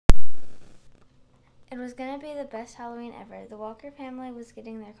It was going to be the best Halloween ever. The Walker family was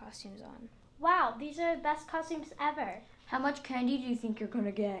getting their costumes on. Wow, these are the best costumes ever. How much candy do you think you're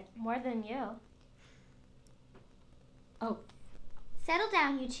gonna get? More than you. Oh. Settle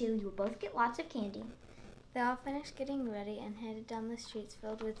down, you two. You will both get lots of candy. They all finished getting ready and headed down the streets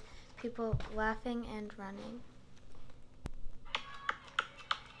filled with people laughing and running.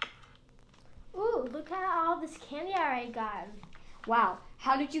 Ooh, look at all this candy I already got. Wow,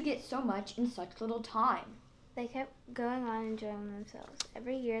 how did you get so much in such little time? They kept going on enjoying themselves.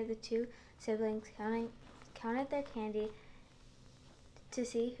 Every year, the two siblings counted their candy to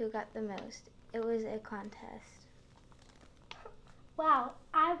see who got the most. It was a contest. Wow,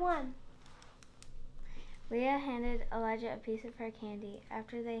 I won. Leah handed Elijah a piece of her candy.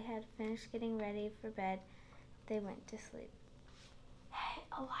 After they had finished getting ready for bed, they went to sleep. Hey,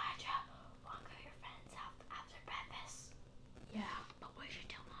 Elijah, wanna go to your friend's house after breakfast? Yeah, but we should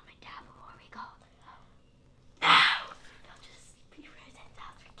tell Mom and Dad before we go. No! They'll just be rude and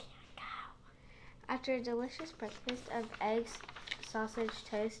tell us we can't go. After a delicious breakfast of eggs, sausage,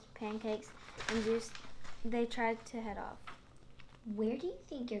 toast, pancakes, and juice, they tried to head off. Where do you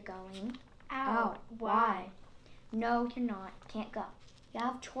think you're going? Out. Why? No, you're not. Can't go. You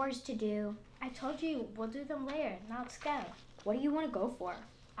have chores to do. I told you we'll do them later. Now let's go. What do you want to go for?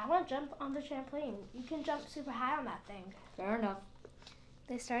 I want to jump on the trampoline. You can jump super high on that thing. Fair enough.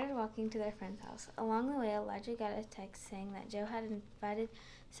 They started walking to their friend's house. Along the way, Elijah got a text saying that Joe had invited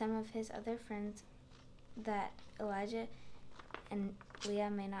some of his other friends that Elijah and Leah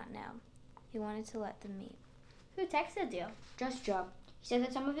may not know. He wanted to let them meet. Who texted you? Just Joe. He said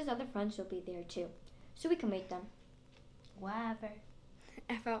that some of his other friends will be there too, so we can meet them. Whatever.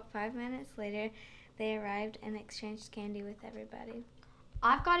 About 5 minutes later, they arrived and exchanged candy with everybody.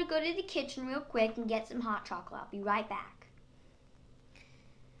 I've got to go to the kitchen real quick and get some hot chocolate. I'll be right back.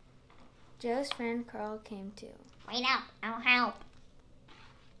 Joe's friend Carl came too. Wait up. I'll help.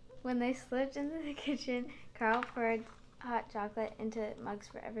 When they slipped into the kitchen, Carl poured hot chocolate into mugs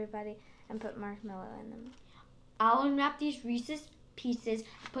for everybody and put marshmallow in them. I'll unwrap these Reese's pieces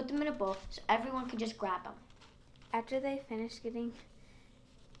and put them in a bowl so everyone can just grab them. After they finished getting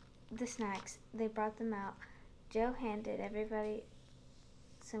the snacks, they brought them out. Joe handed everybody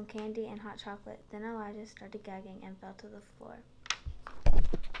some candy and hot chocolate. Then Elijah started gagging and fell to the floor.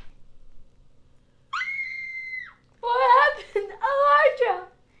 What happened, Elijah?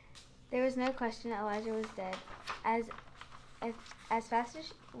 There was no question Elijah was dead. As fast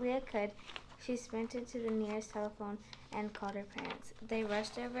as Leah could, she sprinted to the nearest telephone and called her parents. They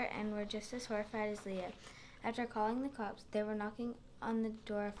rushed over and were just as horrified as Leah. After calling the cops, they were knocking on the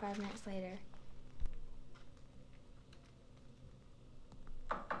door 5 minutes later.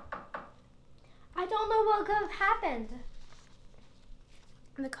 I don't know what could have happened.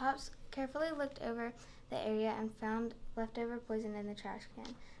 The cops carefully looked over the area and found leftover poison in the trash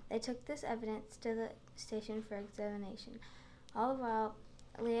can. They took this evidence to the station for examination. All the while,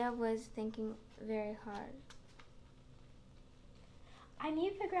 Leah was thinking very hard. I need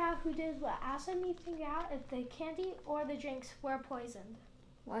to figure out who did what. I also need to figure out if the candy or the drinks were poisoned.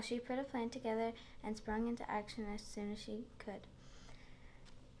 Well, she put a plan together and sprung into action as soon as she could.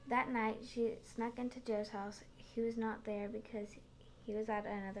 That night, she snuck into Joe's house. He was not there because he was at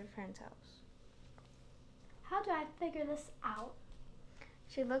another friend's house. How do I figure this out?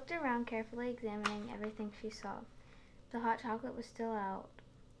 She looked around, carefully examining everything she saw. The hot chocolate was still out.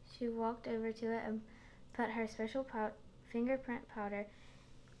 She walked over to it and put her special fingerprint powder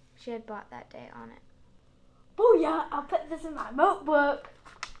she had bought that day on it. Booyah! I'll put this in my notebook.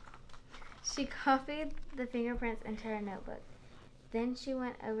 She copied the fingerprints into her notebook. Then she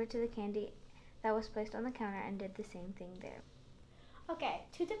went over to the candy that was placed on the counter and did the same thing there. Okay,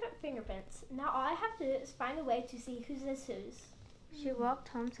 2 different fingerprints. Now all I have to do is find a way to see whose is whose. She walked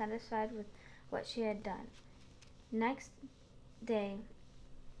home satisfied with what she had done. Next day,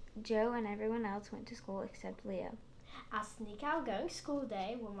 Joe and everyone else went to school except Leah. I'll sneak out going to school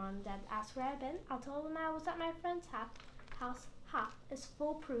day. When Mom and Dad ask where I've been, I'll tell them I was at my friend's house. Ha, it's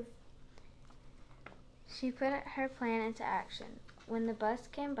foolproof. She put her plan into action. When the bus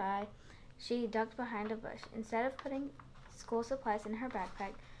came by, she ducked behind a bush. Instead of putting school supplies in her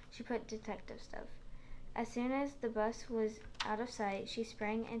backpack, she put detective stuff. As soon as the bus was out of sight, she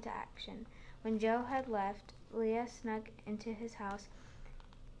sprang into action. When Joe had left, Leah snuck into his house,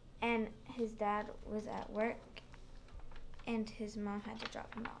 and his dad was at work, and his mom had to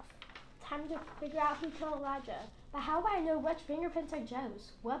drop him off. Time to figure out who killed Elijah. But how do I know which fingerprints are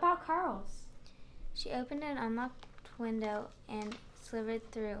Joe's? What about Carl's? She opened an unlocked window and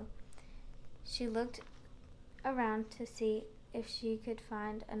slithered through. She looked around to see if she could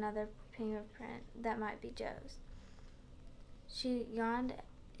find another fingerprint that might be Joe's. She yawned.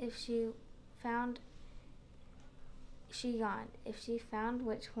 If she found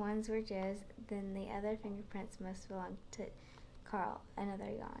which ones were Joe's, then the other fingerprints must belong to Carl. Another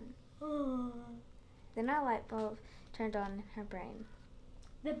yawn. Then a light bulb turned on in her brain.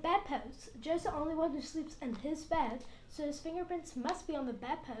 The bedpost. Joe's the only one who sleeps in his bed, so his fingerprints must be on the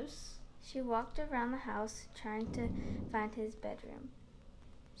bedpost. She walked around the house trying to find his bedroom.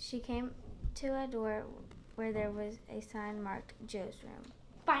 She came to a door where there was a sign marked Joe's room.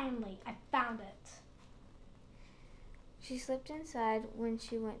 Finally, I found it. She slipped inside when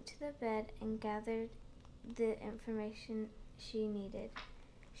she went to the bed and gathered the information she needed.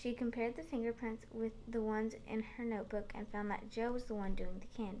 She compared the fingerprints with the ones in her notebook and found that Joe was the one doing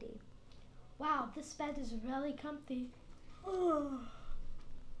the candy. Wow, this bed is really comfy.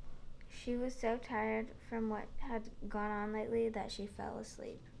 She was so tired from what had gone on lately that she fell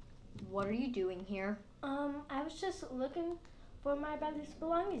asleep. What are you doing here? I was just looking for my brother's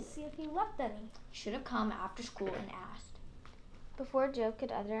belongings to see if he left any. Should have come after school and asked. Before Joe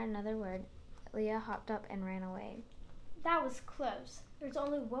could utter another word, Leah hopped up and ran away. That was close. There's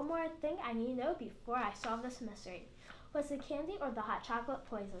only one more thing I need to know before I solve this mystery. Was the candy or the hot chocolate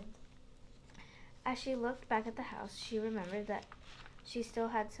poisoned? As she looked back at the house, she remembered that she still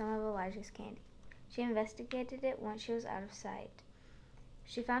had some of Elijah's candy. She investigated it once she was out of sight.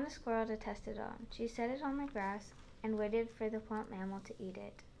 She found a squirrel to test it on. She set it on the grass and waited for the plump mammal to eat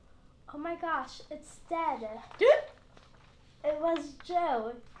it. Oh my gosh, it's dead. It was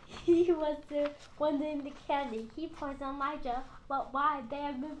Joe. He was the one doing the candy. He poisoned Elijah. But why? They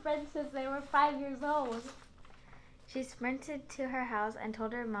have been friends since they were 5 years old. She sprinted to her house and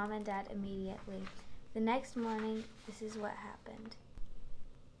told her mom and dad immediately. The next morning, this is what happened.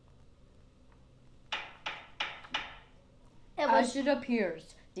 As it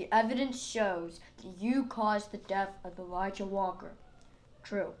appears, the evidence shows that you caused the death of Elijah Walker.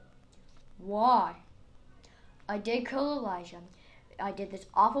 True. Why? I did kill Elijah. I did this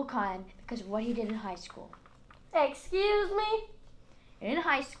awful crime because of what he did in high school. Excuse me? In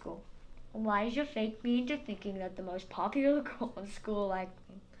high school, Elijah faked me into thinking that the most popular girl in school liked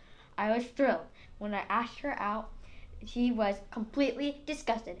me. I was thrilled. When I asked her out, she was completely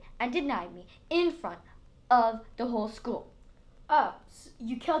disgusted and denied me in front of the whole school. Oh, so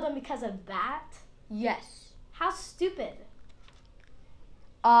you killed him because of that? Yes. How stupid.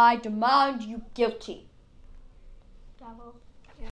 I demand you guilty. Gavel.